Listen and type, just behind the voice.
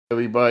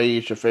Everybody,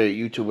 it's your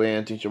favorite YouTuber,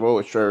 Anthony Chabot.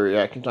 It's trailer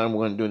reaction time.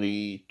 We're going to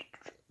do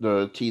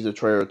the teaser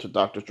trailer to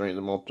Doctor Strange,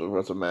 the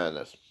Multiverse of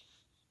Madness.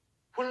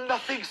 Will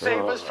nothing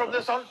save us from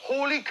this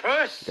unholy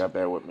curse? You gotta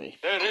bear with me.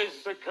 There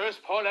is a curse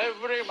upon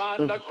every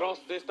man across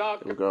this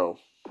dark. Here we go.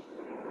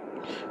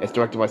 It's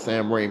directed by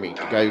Sam Raimi,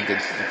 the guy who did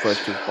the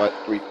first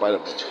three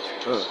Spider-Man.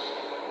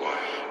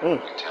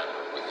 With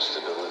the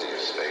stability of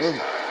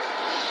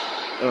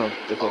space-time.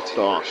 This looks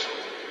dark.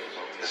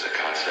 Is a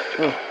concept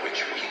about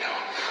which we know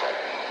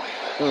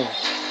from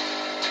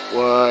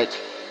What?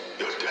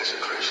 your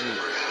desecration of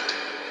reality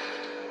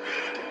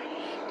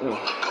will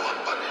not go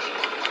unpunished.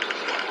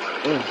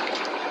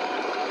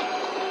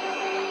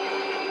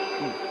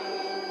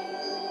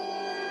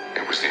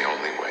 It was the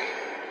only way.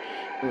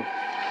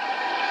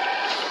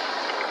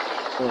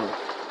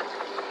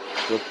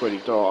 Looks pretty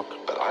dark.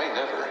 But I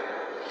never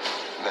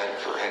meant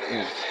for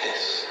any of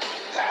this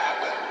to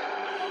happen.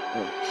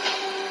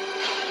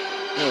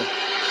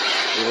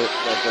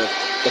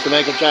 That's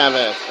American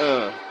Chavez.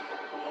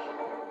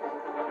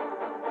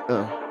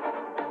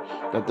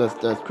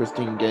 That's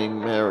Christine getting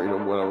married or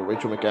whatever.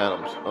 Rachel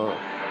McAdams.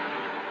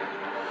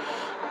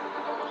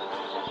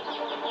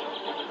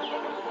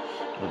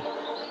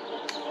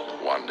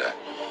 Wanda.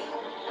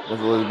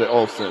 That's Elizabeth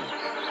Olsen.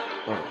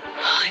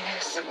 I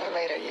knew sooner or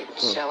later you'd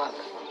show up.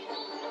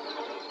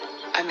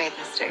 I made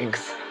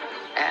mistakes,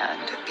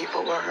 and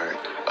people were hurt.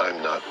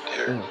 I'm not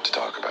here to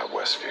talk about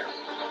Westview.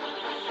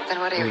 Then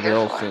what are you Elizabeth here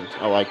Olsen.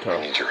 I like her.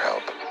 I need your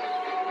help.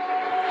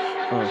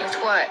 for? With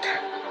what?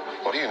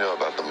 What do you know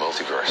about the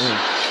multiverse?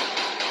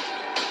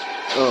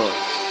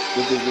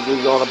 This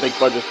is on a big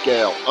budget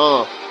scale.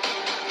 I'm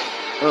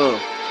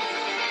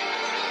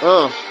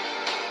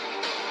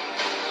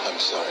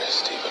sorry,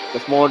 Stephen.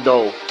 That's more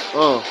dough. I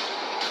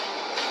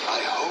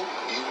hope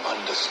you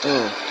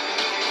understand.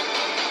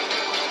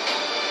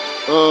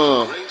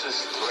 The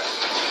greatest threat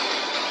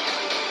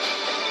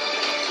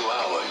to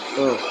our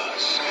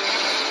universe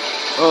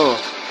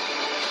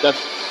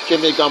That's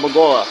Jimmy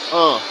Gamagora.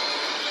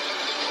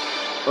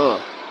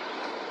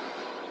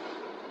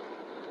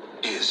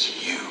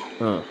 is you.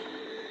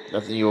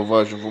 That's the newer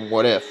version from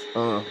What If.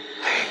 I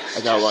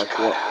gotta watch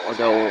what.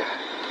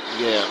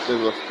 Yeah,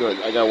 this looks good.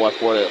 I gotta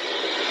watch What If.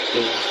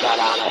 This got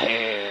out of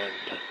hand.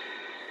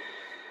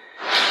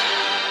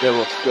 That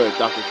looks good.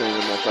 Doctor Strange,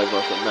 the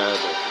Multiverse of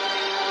Madness.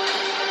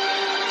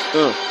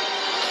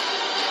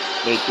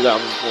 May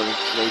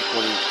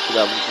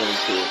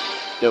 2022.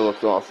 That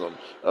looks awesome.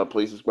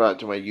 Please subscribe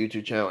to my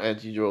YouTube channel,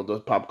 Anthony Jerome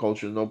does pop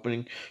culture and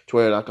opening.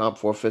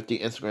 Twitter.com/450,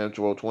 Instagram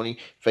Jerome20,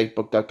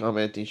 Facebook.com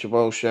Anthony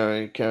Chabot.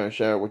 Share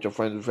it with your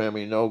friends and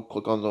family.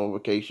 Click on the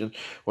notification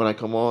when I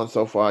come on.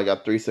 So far, I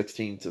got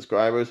 316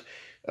 subscribers.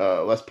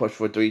 Let's push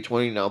for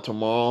 320. Now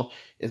tomorrow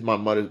is my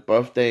mother's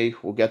birthday.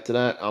 We'll get to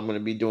that. I'm going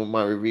to be doing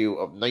my review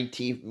of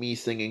 19th, me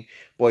singing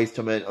Boys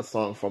to Men, a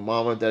song for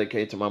Mama,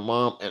 dedicated to my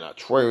mom, and a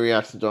trailer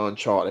reaction to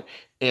Uncharted.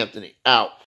 Anthony, out.